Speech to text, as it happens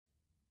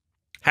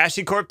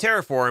HashiCorp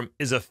Terraform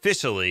is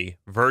officially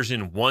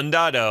version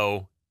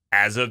 1.0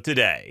 as of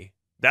today.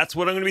 That's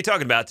what I'm going to be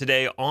talking about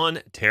today on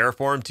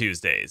Terraform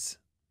Tuesdays.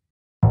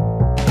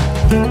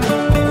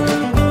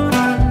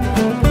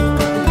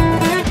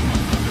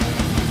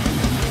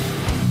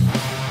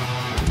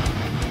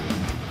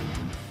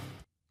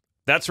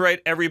 That's right,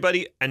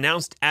 everybody.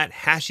 Announced at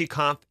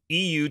HashiConf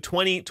EU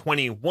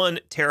 2021,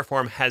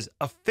 Terraform has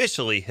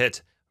officially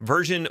hit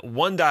version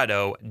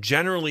 1.0,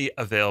 generally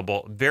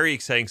available. Very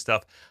exciting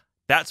stuff.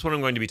 That's what I'm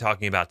going to be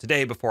talking about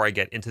today. Before I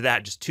get into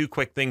that, just two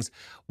quick things.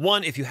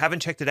 One, if you haven't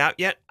checked it out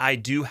yet, I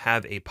do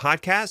have a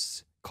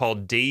podcast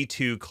called Day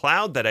 2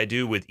 Cloud that I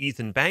do with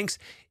Ethan Banks.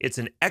 It's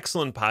an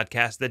excellent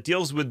podcast that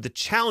deals with the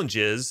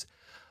challenges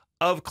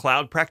of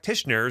cloud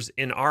practitioners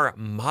in our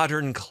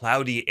modern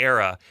cloudy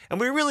era. And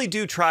we really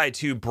do try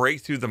to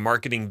break through the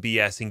marketing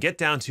BS and get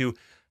down to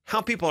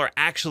how people are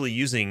actually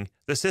using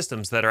the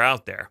systems that are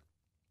out there.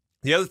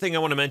 The other thing I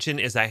want to mention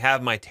is I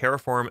have my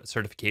Terraform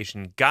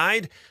certification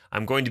guide.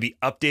 I'm going to be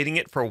updating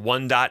it for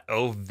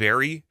 1.0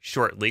 very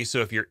shortly.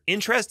 So if you're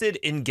interested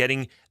in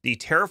getting the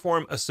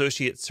Terraform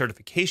Associate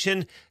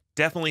certification,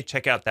 definitely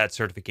check out that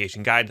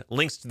certification guide.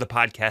 Links to the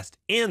podcast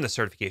and the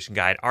certification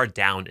guide are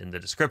down in the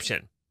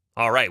description.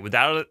 All right, with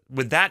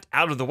that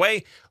out of the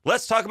way,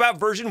 let's talk about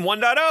version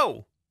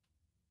 1.0.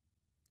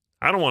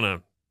 I don't want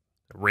to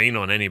rain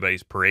on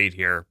anybody's parade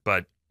here,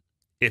 but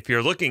if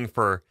you're looking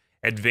for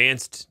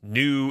advanced,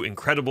 new,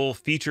 incredible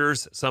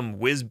features, some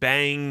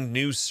whiz-bang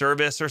new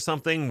service or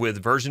something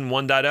with version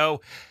 1.0,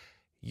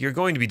 you're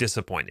going to be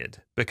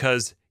disappointed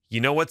because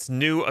you know what's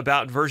new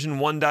about version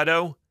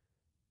 1.0?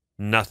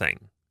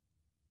 Nothing.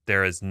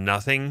 There is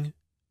nothing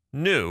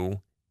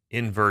new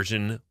in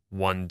version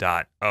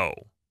 1.0.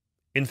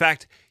 In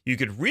fact, you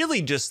could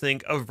really just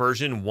think of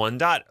version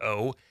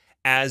 1.0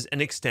 as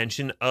an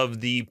extension of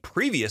the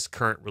previous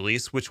current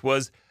release, which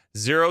was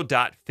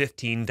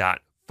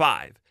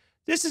 0.15.5.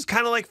 This is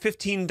kind of like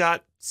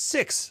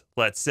 15.6,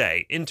 let's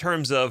say, in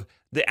terms of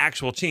the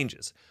actual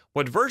changes.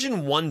 What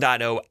version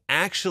 1.0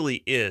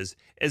 actually is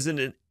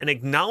an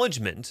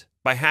acknowledgement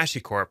by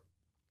HashiCorp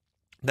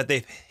that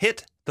they've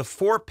hit the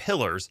 4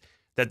 pillars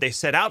that they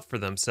set out for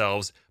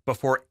themselves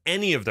before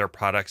any of their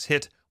products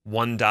hit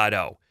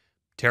 1.0.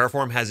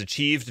 Terraform has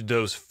achieved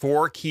those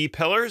 4 key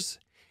pillars,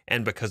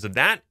 and because of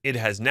that, it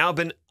has now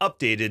been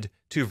updated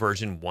to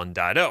version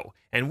 1.0.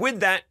 And with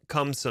that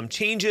comes some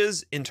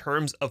changes in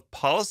terms of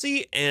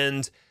policy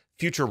and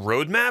future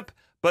roadmap,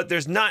 but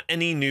there's not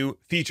any new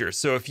features.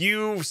 So if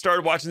you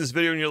started watching this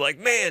video and you're like,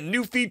 man,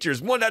 new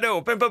features,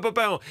 1.0, bam, bam, bam,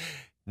 bam.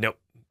 No,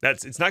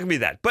 it's not gonna be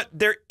that. But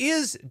there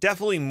is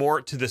definitely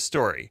more to the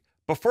story.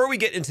 Before we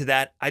get into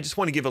that, I just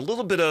want to give a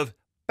little bit of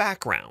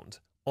background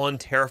on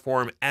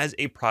Terraform as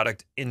a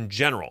product in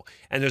general.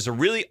 And there's a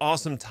really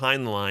awesome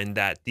timeline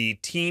that the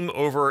team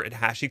over at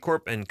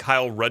HashiCorp and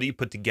Kyle Ruddy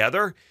put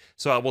together.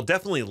 So I will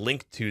definitely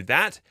link to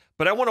that.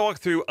 But I want to walk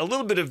through a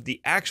little bit of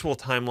the actual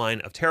timeline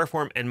of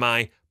Terraform and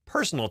my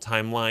personal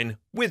timeline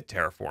with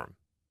Terraform.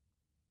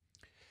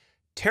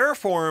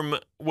 Terraform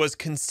was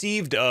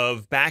conceived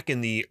of back in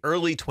the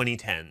early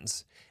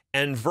 2010s,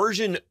 and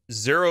version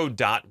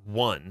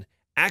 0.1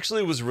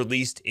 actually was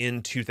released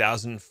in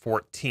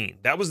 2014.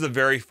 That was the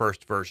very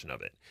first version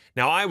of it.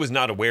 Now, I was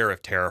not aware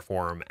of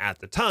Terraform at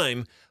the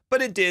time,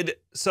 but it did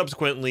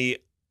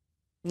subsequently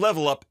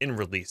level up in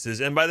releases.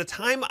 And by the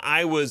time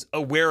I was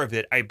aware of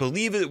it, I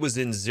believe it was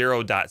in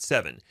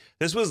 0.7.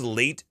 This was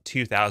late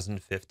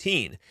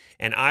 2015.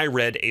 And I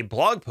read a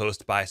blog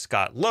post by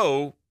Scott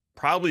Lowe,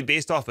 probably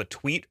based off a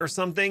tweet or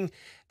something,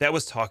 that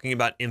was talking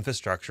about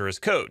infrastructure as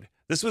code.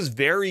 This was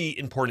very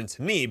important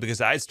to me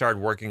because I had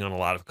started working on a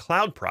lot of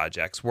cloud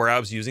projects where I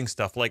was using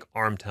stuff like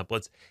ARM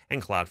templates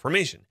and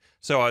CloudFormation.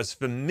 So I was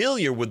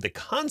familiar with the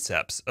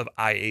concepts of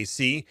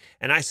IAC,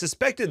 and I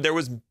suspected there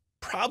was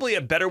probably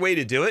a better way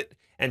to do it,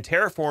 and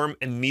Terraform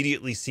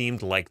immediately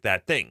seemed like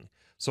that thing.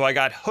 So I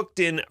got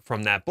hooked in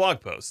from that blog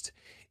post.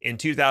 In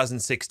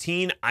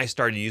 2016, I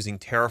started using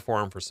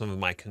Terraform for some of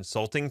my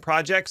consulting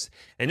projects,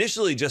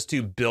 initially just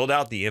to build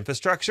out the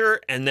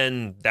infrastructure, and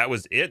then that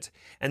was it.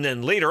 And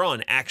then later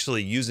on,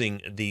 actually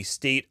using the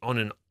state on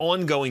an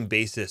ongoing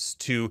basis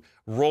to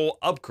roll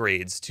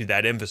upgrades to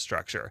that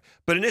infrastructure.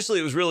 But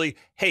initially it was really,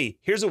 hey,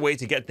 here's a way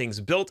to get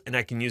things built, and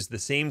I can use the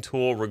same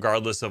tool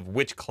regardless of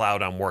which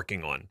cloud I'm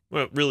working on.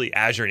 Well, really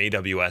Azure and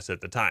AWS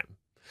at the time.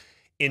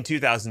 In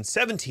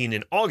 2017,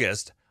 in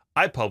August,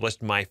 I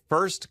published my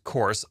first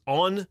course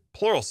on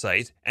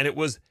Pluralsight, and it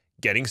was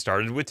Getting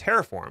Started with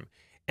Terraform.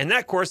 And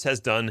that course has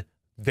done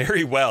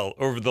very well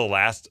over the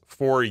last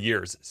 4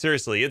 years.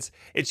 Seriously, it's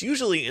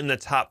usually in the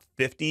top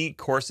 50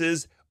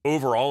 courses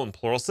overall in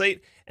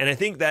Pluralsight, and I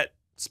think that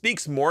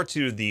speaks more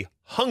to the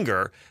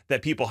hunger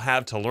that people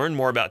have to learn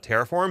more about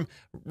Terraform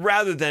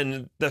rather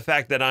than the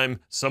fact that I'm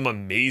some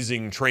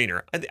amazing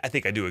trainer. I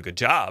think I do a good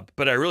job,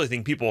 but I really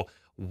think people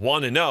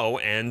want to know,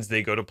 and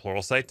they go to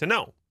Pluralsight to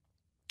know.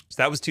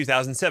 So that was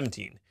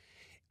 2017.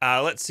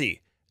 Let's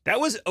see.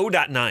 That was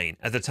 0.9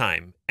 at the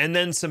time. And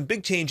then some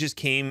big changes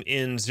came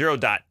in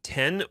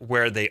 0.10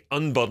 where they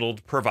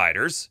unbundled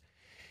providers.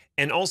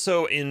 And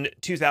also in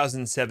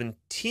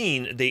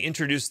 2017, they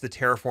introduced the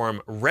Terraform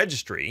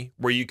registry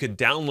where you could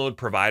download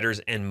providers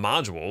and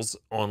modules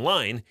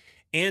online,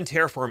 and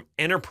Terraform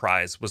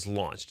Enterprise was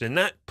launched. And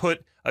that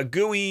put a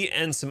GUI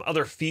and some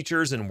other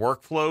features and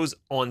workflows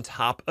on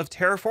top of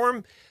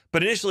Terraform.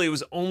 But initially, it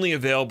was only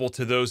available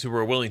to those who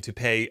were willing to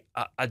pay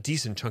a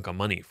decent chunk of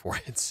money for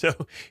it. So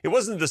it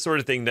wasn't the sort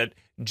of thing that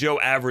Joe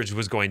Average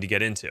was going to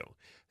get into.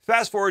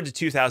 Fast forward to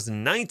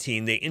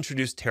 2019, they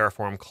introduced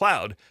Terraform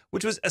Cloud,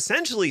 which was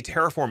essentially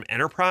Terraform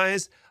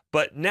Enterprise,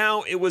 but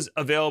now it was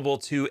available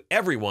to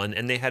everyone,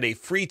 and they had a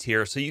free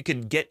tier so you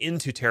could get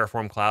into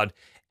Terraform Cloud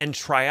and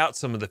try out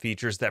some of the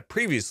features that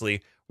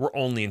previously were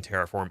only in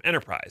Terraform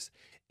Enterprise.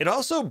 It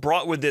also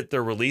brought with it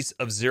the release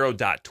of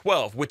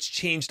 0.12, which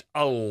changed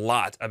a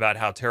lot about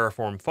how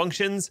Terraform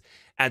functions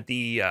at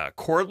the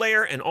core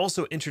layer, and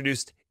also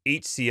introduced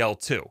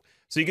HCL2.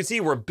 So you can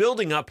see we're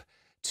building up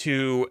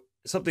to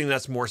something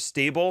that's more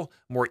stable,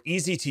 more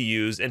easy to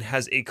use, and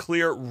has a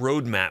clear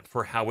roadmap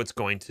for how it's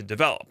going to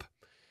develop.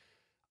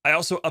 I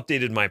also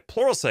updated my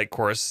Pluralsight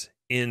course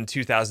in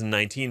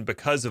 2019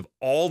 because of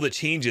all the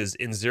changes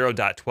in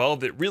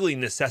 0.12. It really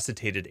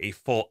necessitated a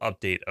full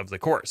update of the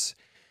course.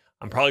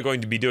 I'm probably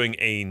going to be doing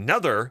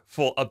another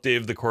full update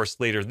of the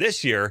course later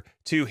this year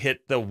to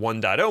hit the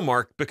 1.0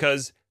 mark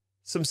because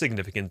some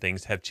significant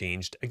things have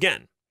changed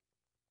again.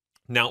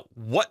 Now,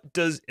 what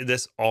does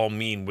this all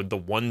mean with the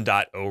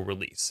 1.0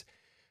 release?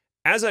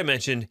 As I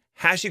mentioned,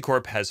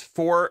 HashiCorp has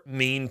 4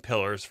 main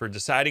pillars for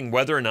deciding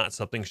whether or not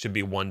something should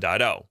be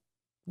 1.0.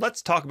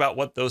 Let's talk about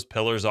what those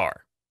pillars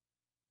are.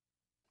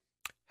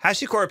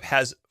 HashiCorp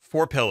has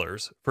 4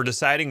 pillars for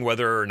deciding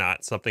whether or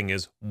not something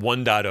is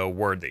 1.0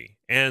 worthy.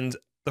 And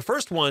the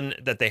first one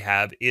that they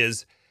have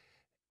is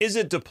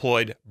it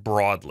deployed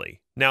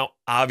broadly? Now,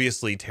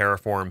 obviously,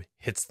 Terraform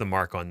hits the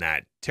mark on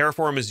that.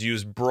 Terraform is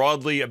used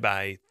broadly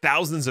by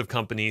thousands of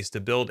companies to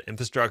build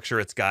infrastructure.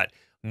 It's got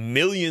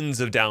millions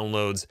of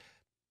downloads.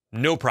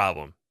 No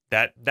problem.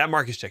 That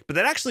mark is checked. But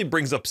that actually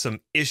brings up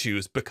some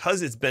issues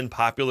because it's been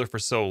popular for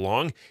so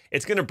long.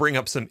 It's going to bring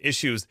up some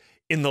issues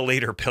in the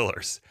later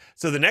pillars.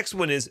 So the next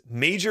one is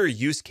major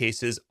use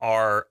cases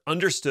are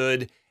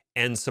understood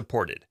and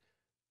supported.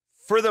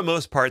 For the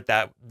most part,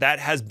 that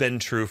has been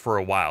true for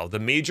a while. The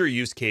major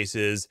use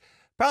cases,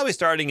 probably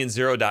starting in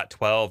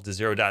 0.12 to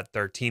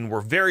 0.13,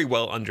 were very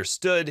well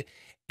understood,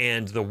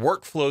 and the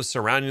workflows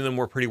surrounding them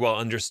were pretty well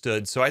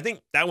understood. So I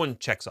think that one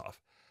checks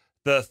off.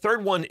 The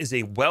third one is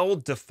a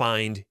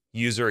well-defined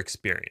user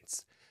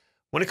experience.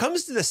 When it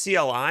comes to the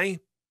CLI,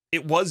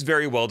 it was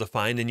very well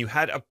defined, and you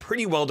had a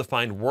pretty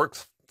well-defined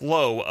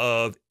workflow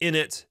of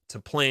init to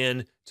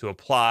plan, to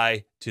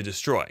apply, to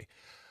destroy.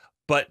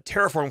 But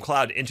Terraform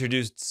Cloud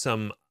introduced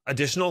some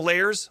additional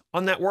layers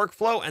on that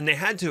workflow, and they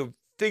had to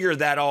figure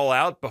that all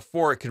out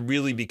before it could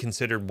really be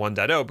considered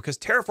 1.0, because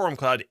Terraform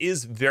Cloud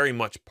is very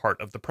much part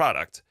of the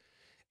product.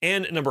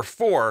 And number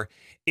 4,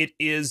 it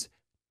is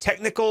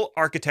technical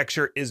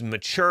architecture is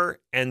mature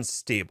and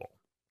stable.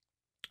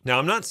 Now,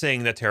 I'm not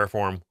saying that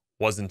Terraform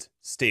wasn't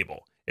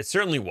stable. It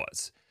certainly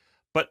was.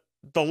 But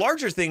the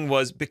larger thing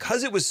was,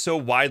 because it was so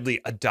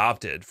widely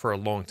adopted for a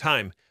long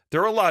time,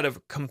 there are a lot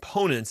of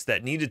components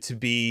that needed to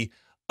be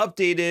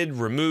updated,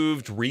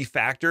 removed,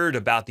 refactored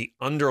about the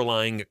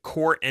underlying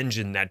core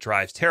engine that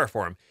drives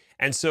Terraform.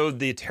 And so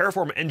the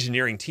Terraform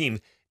engineering team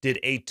did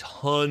a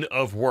ton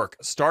of work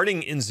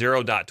starting in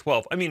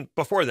 0.12. I mean,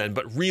 before then,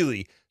 but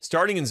really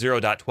starting in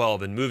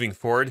 0.12 and moving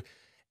forward,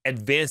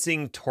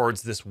 advancing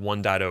towards this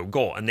 1.0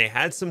 goal. And they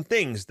had some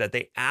things that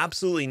they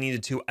absolutely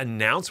needed to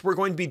announce were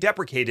going to be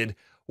deprecated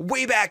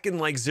way back in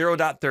like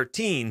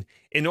 0.13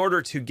 in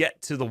order to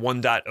get to the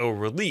 1.0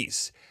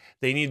 release.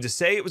 They needed to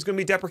say it was going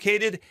to be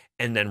deprecated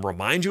and then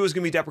remind you it was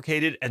going to be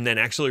deprecated and then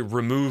actually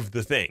remove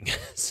the thing.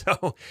 So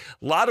a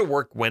lot of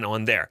work went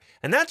on there.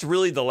 And that's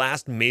really the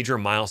last major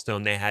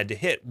milestone they had to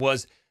hit,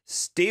 was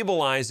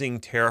stabilizing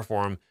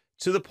Terraform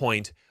to the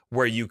point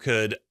where you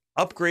could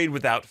upgrade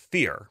without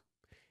fear.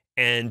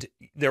 And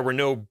there were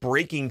no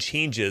breaking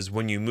changes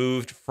when you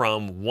moved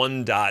from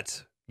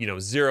 1.0 to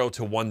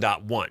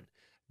 1.1.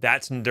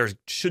 There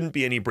shouldn't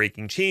be any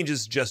breaking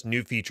changes, just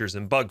new features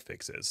and bug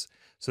fixes.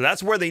 So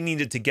that's where they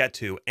needed to get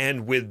to.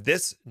 And with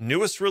this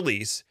newest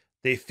release,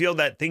 they feel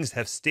that things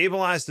have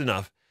stabilized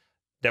enough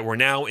that we're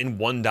now in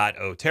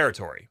 1.0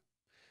 territory.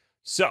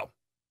 So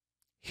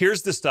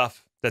here's the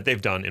stuff that they've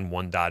done in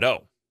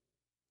 1.0.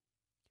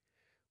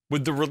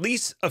 With the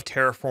release of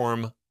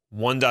Terraform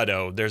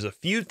 1.0, there's a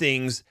few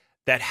things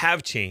that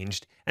have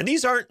changed. And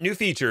these aren't new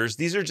features.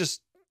 These are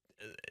just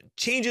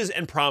changes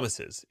and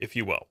promises, if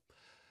you will.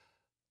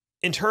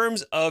 In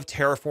terms of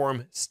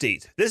Terraform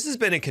state, this has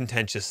been a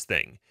contentious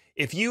thing.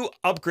 If you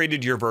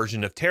upgraded your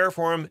version of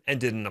Terraform and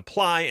didn't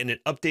apply and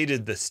it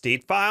updated the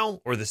state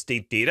file or the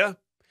state data,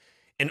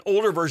 an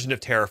older version of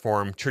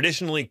Terraform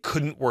traditionally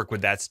couldn't work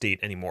with that state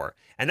anymore.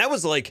 And that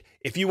was like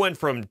if you went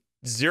from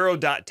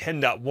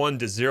 0.10.1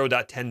 to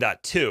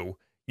 0.10.2,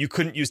 you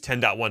couldn't use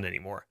 10.1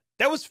 anymore.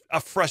 That was a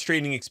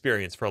frustrating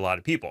experience for a lot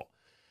of people.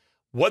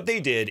 What they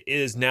did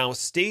is now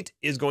state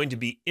is going to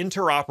be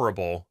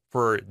interoperable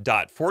for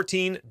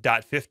 .14,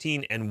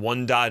 .15, and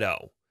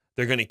 1.0.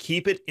 They're going to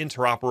keep it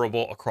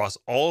interoperable across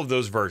all of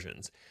those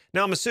versions.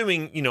 Now, I'm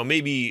assuming,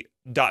 maybe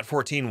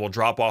 .14 will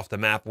drop off the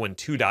map when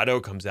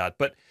 2.0 comes out,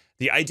 but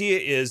the idea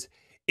is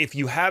if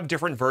you have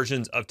different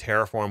versions of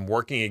Terraform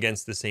working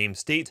against the same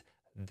state,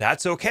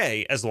 that's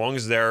okay as long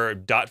as they're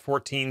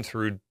 .14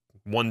 through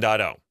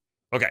 1.0.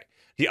 Okay.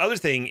 The other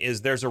thing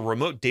is there's a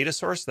remote data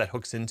source that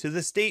hooks into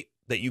the state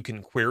that you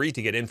can query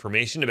to get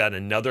information about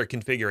another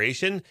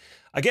configuration.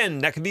 Again,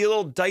 that can be a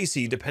little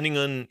dicey depending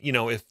on,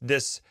 if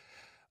this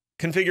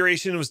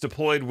configuration was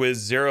deployed with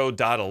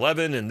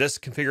 0.11 and this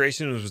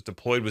configuration was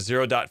deployed with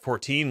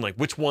 0.14, like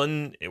which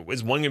one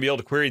is one going to be able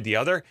to query the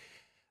other?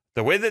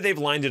 The way that they've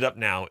lined it up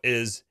now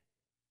is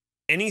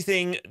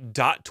anything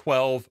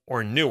 .12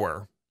 or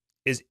newer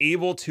is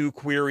able to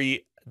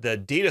query the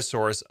data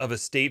source of a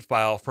state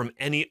file from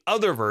any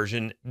other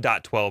version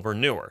 .12 or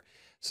newer.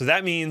 So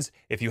that means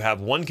if you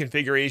have one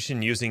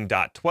configuration using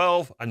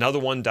 .12, another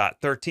one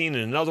 .13, and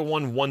another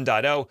one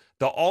 1.0,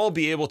 they'll all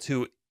be able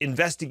to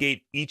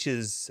investigate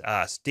each's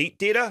state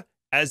data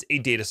as a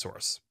data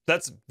source.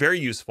 That's very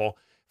useful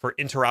for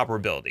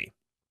interoperability.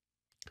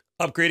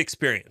 Upgrade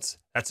experience.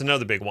 That's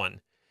another big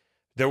one.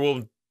 There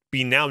will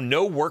be now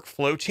no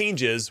workflow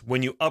changes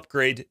when you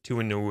upgrade to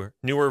a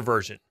newer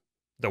version.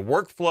 The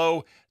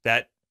workflow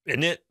that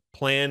init,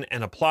 plan,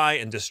 and apply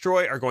and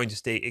destroy are going to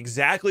stay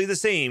exactly the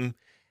same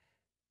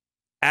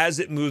as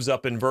it moves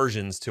up in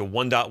versions to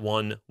 1.1,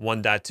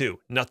 1.2.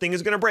 Nothing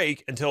is going to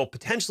break until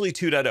potentially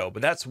 2.0,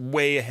 but that's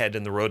way ahead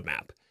in the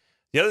roadmap.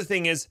 The other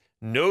thing is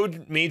no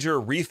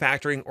major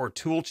refactoring or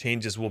tool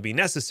changes will be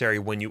necessary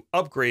when you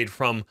upgrade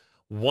from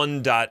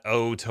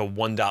 1.0 to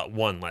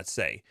 1.1, let's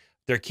say.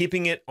 They're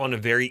keeping it on a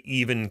very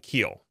even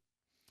keel.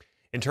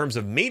 In terms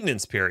of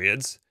maintenance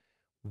periods,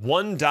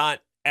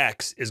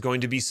 1.x is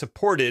going to be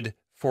supported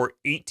for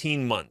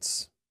 18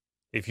 months.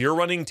 If you're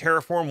running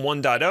Terraform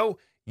 1.0,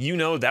 you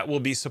know that will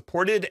be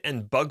supported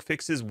and bug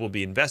fixes will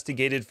be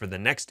investigated for the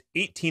next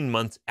 18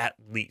 months at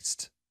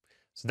least.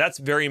 So that's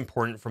very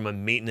important from a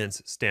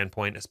maintenance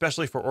standpoint,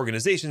 especially for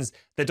organizations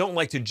that don't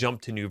like to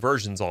jump to new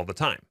versions all the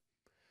time.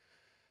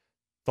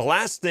 The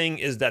last thing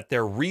is that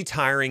they're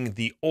retiring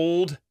the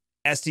old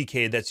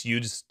SDK that's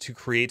used to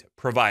create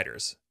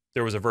providers.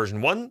 There was a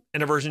version 1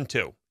 and a version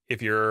 2.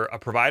 If you're a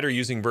provider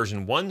using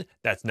version 1,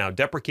 that's now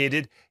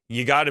deprecated.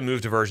 You got to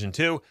move to version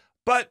 2,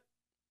 but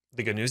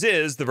the good news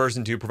is the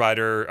version 2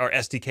 provider or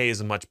SDK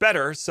is much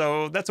better,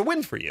 so that's a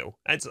win for you.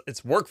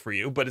 It's work for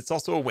you, but it's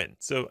also a win.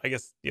 So I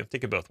guess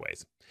take it both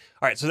ways.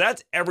 All right, so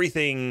that's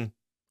everything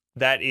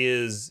that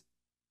is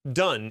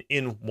done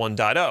in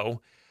 1.0.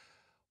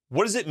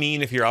 What does it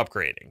mean if you're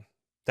upgrading?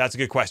 That's a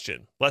good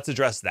question. Let's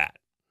address that.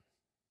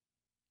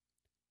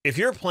 If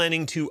you're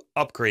planning to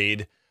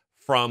upgrade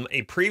from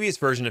a previous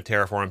version of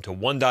Terraform to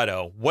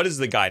 1.0, what is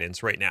the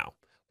guidance right now?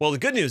 Well, the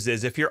good news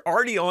is if you're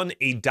already on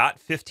a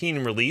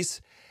 .15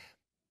 release,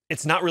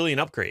 it's not really an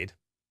upgrade.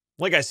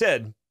 Like I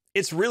said,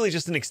 it's really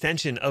just an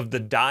extension of the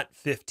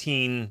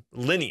 .15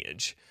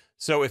 lineage.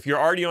 So if you're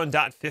already on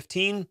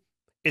 .15,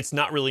 it's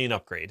not really an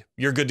upgrade.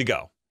 You're good to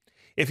go.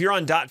 If you're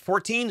on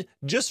 .14,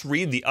 just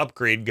read the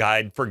upgrade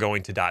guide for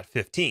going to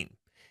 .15.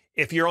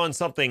 If you're on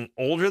something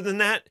older than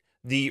that,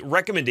 the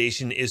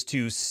recommendation is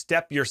to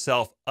step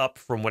yourself up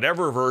from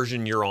whatever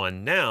version you're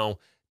on now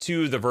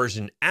to the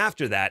version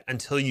after that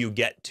until you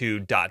get to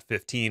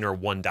 .15 or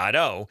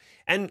 1.0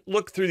 and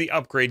look through the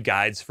upgrade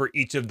guides for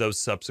each of those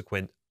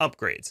subsequent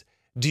upgrades.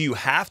 Do you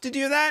have to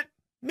do that?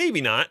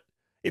 Maybe not.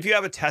 If you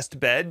have a test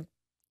bed,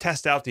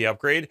 test out the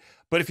upgrade.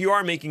 But if you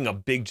are making a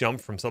big jump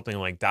from something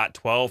like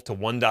 .12 to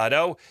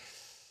 1.0,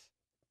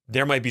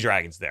 there might be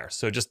dragons there.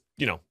 So just,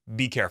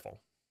 be careful.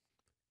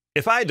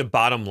 If I had to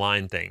bottom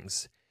line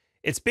things,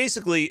 it's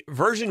basically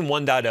version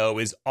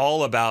 1.0 is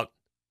all about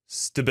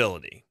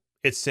stability.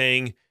 It's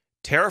saying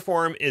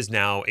Terraform is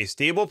now a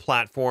stable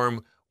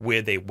platform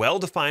with a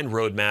well-defined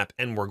roadmap,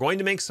 and we're going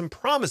to make some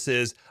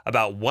promises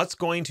about what's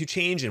going to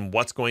change and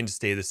what's going to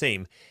stay the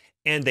same.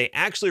 And they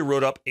actually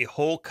wrote up a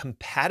whole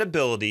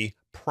compatibility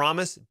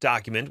promise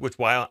document, which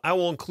I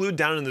will include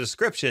down in the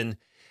description,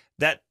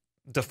 that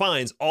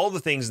defines all the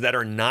things that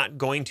are not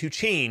going to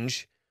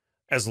change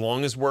as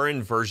long as we're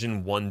in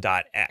version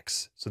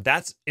 1.x. So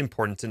that's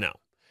important to know.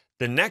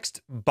 The next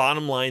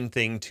bottom line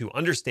thing to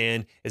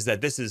understand is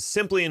that this is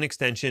simply an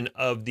extension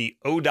of the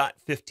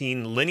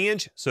 0.15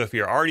 lineage. So if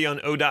you're already on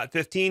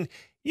 0.15,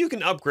 you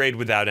can upgrade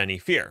without any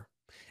fear.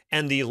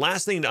 And the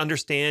last thing to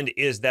understand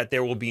is that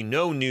there will be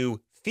no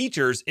new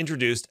features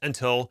introduced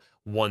until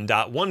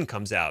 1.1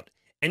 comes out.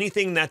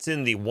 Anything that's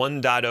in the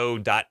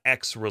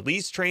 1.0.x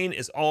release train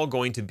is all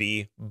going to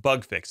be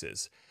bug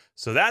fixes.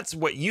 So that's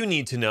what you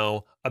need to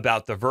know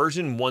about the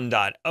version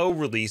 1.0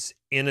 release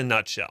in a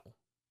nutshell.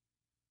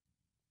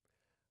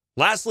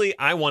 Lastly,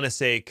 I want to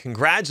say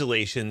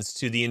congratulations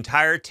to the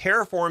entire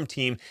Terraform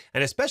team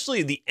and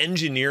especially the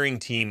engineering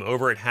team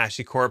over at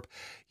HashiCorp.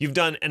 You've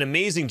done an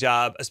amazing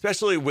job,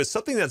 especially with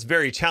something that's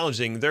very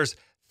challenging. There's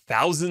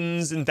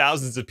thousands and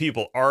thousands of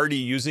people already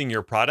using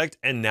your product,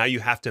 and now you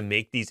have to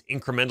make these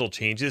incremental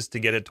changes to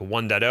get it to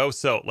 1.0.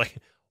 So like,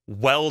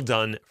 well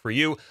done for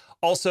you.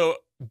 Also,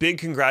 big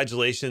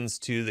congratulations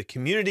to the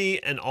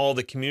community and all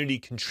the community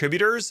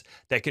contributors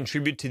that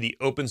contribute to the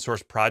open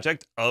source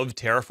project of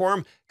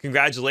Terraform.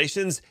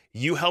 Congratulations,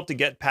 you helped to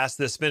get past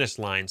this finish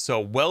line. So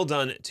well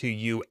done to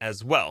you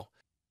as well.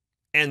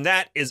 And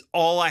that is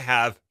all I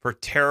have for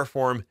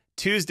Terraform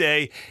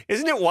Tuesday.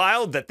 Isn't it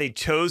wild that they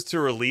chose to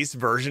release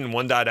version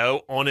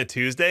 1.0 on a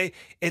Tuesday?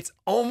 It's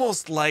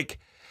almost like,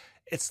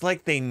 it's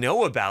like they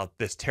know about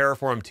this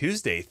Terraform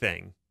Tuesday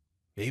thing.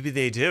 Maybe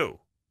they do.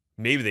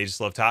 Maybe they just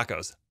love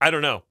tacos. I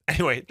don't know.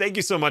 Anyway, thank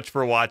you so much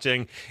for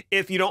watching.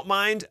 If you don't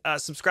mind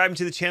subscribing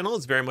to the channel,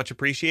 it's very much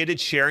appreciated.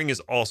 Sharing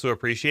is also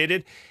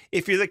appreciated.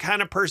 If you're the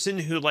kind of person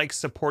who likes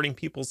supporting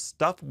people's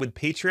stuff with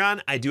Patreon,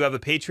 I do have a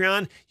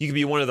Patreon. You can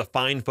be one of the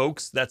fine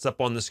folks that's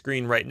up on the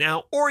screen right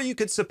now, or you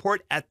could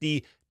support at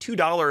the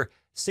 $2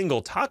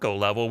 single taco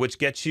level, which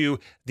gets you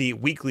the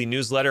weekly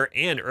newsletter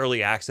and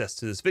early access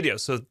to this video.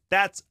 So if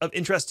that's of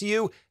interest to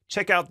you,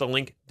 check out the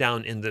link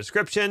down in the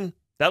description.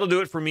 That'll do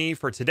it for me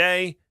for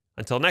today.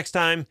 Until next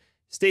time,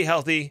 stay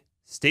healthy,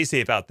 stay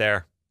safe out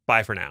there.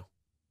 Bye for now.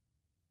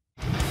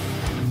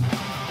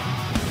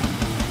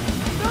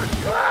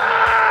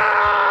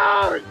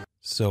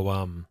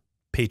 So,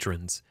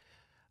 patrons,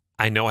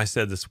 I know I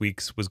said this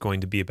week's was going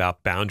to be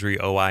about Boundary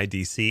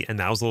OIDC, and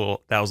that was a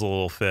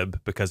little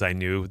fib because I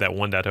knew that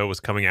 1.0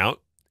 was coming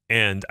out.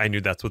 And I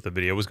knew that's what the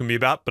video was going to be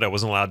about, but I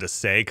wasn't allowed to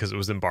say because it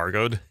was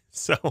embargoed.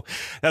 So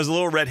that was a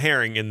little red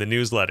herring in the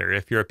newsletter.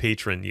 If you're a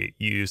patron,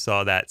 you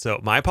saw that. So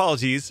my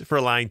apologies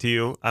for lying to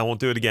you. I won't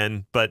do it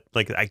again, but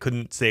like I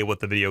couldn't say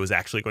what the video was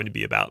actually going to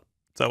be about.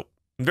 So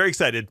I'm very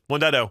excited.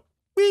 1.0.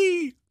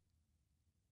 Whee!